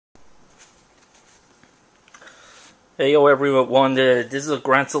Hey yo everyone, this is a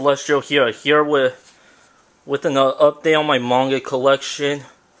Grand Celestial here with an update on my manga collection.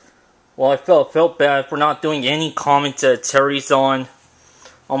 Well, I felt bad for not doing any commentaries on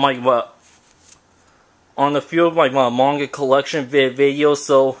my on a few of my manga collection videos,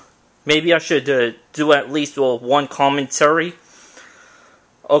 so maybe I should do at least one commentary.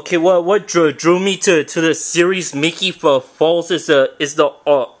 Okay, what drew me to the series Miki Falls is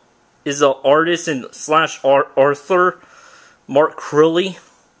the artist and slash author Mark Crilly.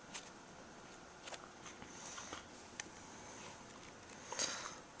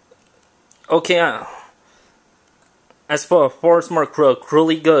 Okay, as far as Mark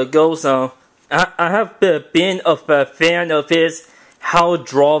Crilly goes, I have been a fan of his how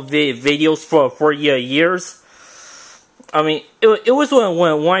draw videos for years. I mean, it was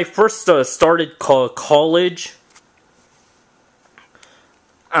when I first started college.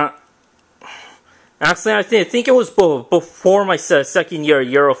 Actually, I think it was before my second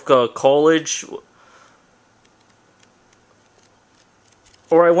year of college.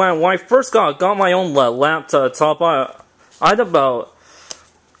 Or when I first got my own laptop, I had about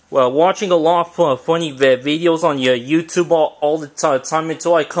watching a lot of funny videos on YouTube all the time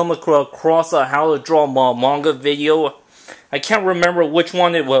until I come across a how to draw manga video. I can't remember which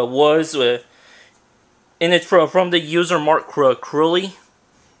one it was, and it's from the user Mark Crilly.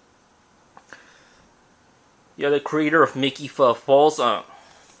 Yeah, the creator of Miki Falls.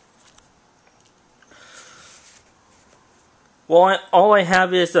 Well, all I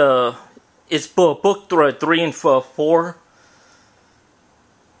have is book 3 and 4.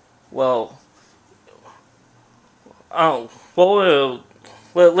 Well,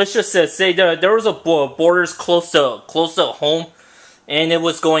 let's just say that there was a Borders close to home, and it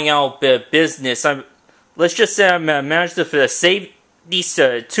was going out of business. Let's just say I managed to save these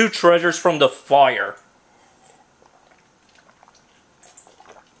 2 treasures from the fire.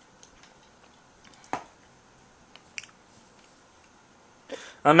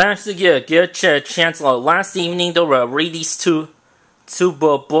 I managed to get a chance last evening to read these two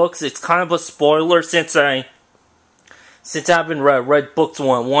books. It's kind of a spoiler since I haven't read books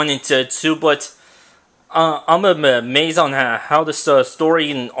 1 and 2, but I'm amazed on how the story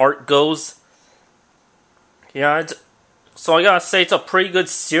and art goes. Yeah, so I gotta say it's a pretty good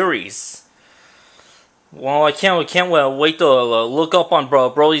series. Well, I can't wait to look up on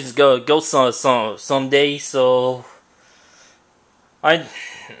Broly's Ghost someday. So I've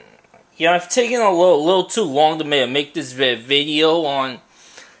taken a little too long to make this video on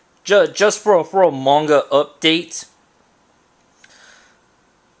just for a manga update.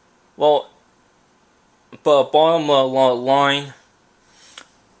 Well, but bottom line,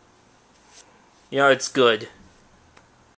 yeah, it's good.